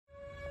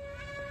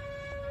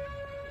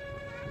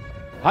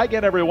Hi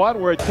again, everyone.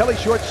 We're at Kelly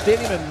Short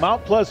Stadium in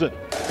Mount Pleasant.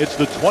 It's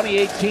the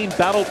 2018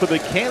 battle for the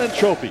Cannon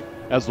Trophy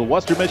as the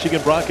Western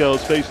Michigan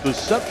Broncos face the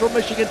Central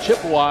Michigan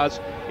Chippewas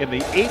in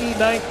the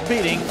 89th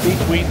meeting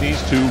between these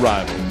two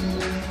rivals.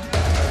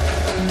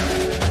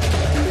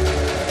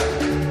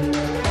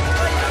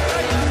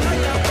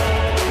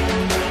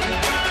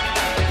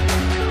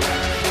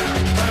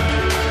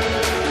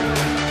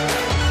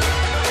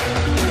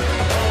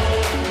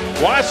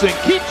 Watson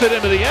keeps it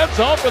into the end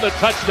zone for the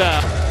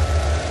touchdown.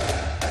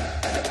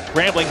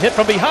 Scrambling hit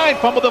from behind,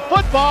 fumble the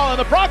football, and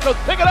the Broncos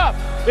pick it up.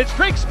 It's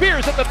Drake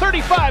Spears at the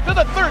 35 to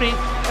the 30,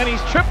 and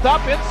he's tripped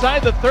up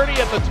inside the 30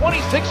 at the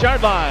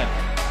 26-yard line.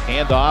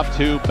 Hand off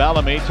to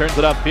Bellamy, turns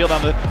it upfield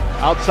on the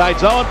outside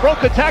zone,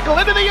 broke the tackle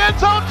into the end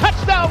zone,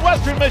 touchdown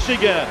Western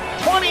Michigan.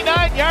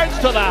 29 yards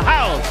to the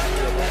house,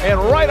 and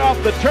right off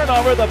the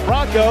turnover, the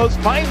Broncos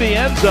find the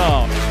end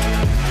zone.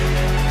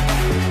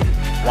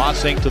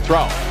 Watson to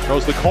throw,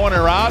 throws the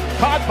corner out,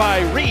 caught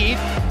by Reed.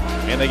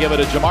 And they give it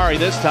to Jamari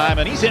this time,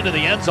 and he's into the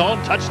end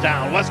zone.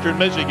 Touchdown, Western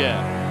Michigan.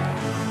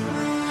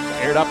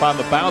 Aired up on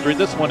the boundary.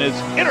 This one is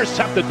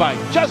intercepted by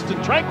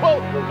Justin Tranquil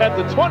at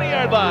the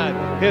 20-yard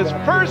line. His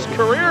first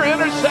career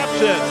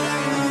interception.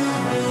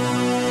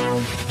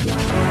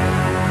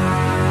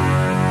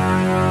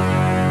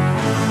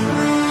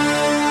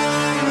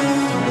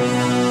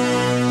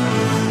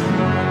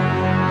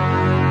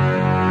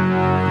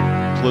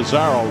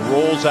 Lazaro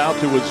rolls out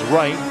to his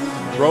right.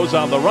 Throws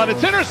on the run.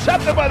 It's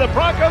intercepted by the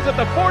Broncos at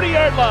the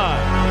 40-yard line.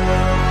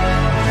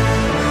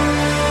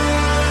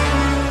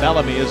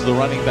 Bellamy is the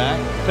running back.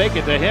 Fake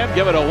it to him.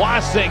 Give it to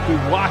Wasink,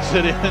 who walks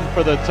it in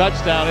for the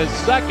touchdown. His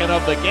second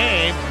of the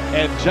game.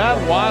 And John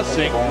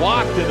Wasink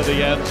walked into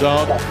the end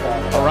zone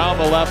around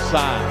the left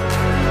side.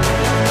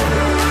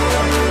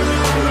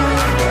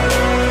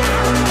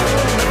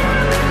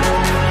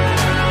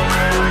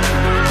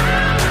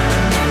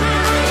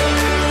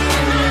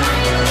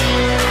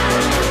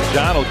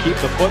 John will keep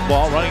the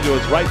football, running to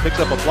his right, picks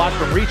up a block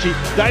from Ricci,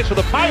 dives for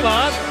the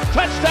pylon,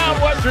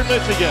 touchdown Western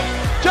Michigan.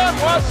 John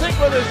Wasink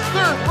with his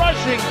third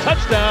rushing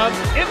touchdown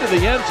into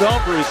the end zone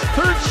for his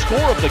third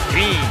score of the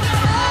game.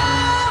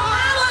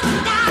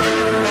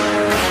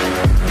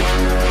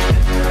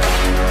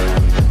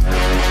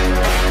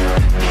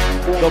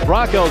 The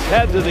Broncos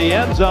head to the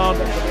end zone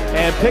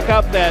and pick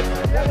up that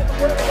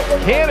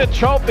Cannon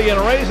Trophy and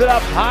raise it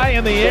up high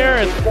in the air,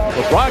 and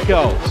the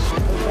Broncos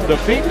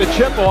defeat the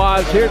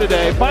Chippewas here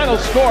today. Final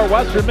score,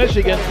 Western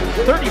Michigan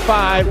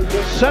 35,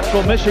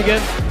 Central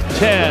Michigan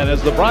 10,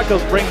 as the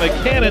Broncos bring the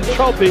Cannon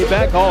Trophy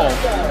back home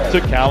to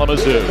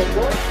Kalamazoo.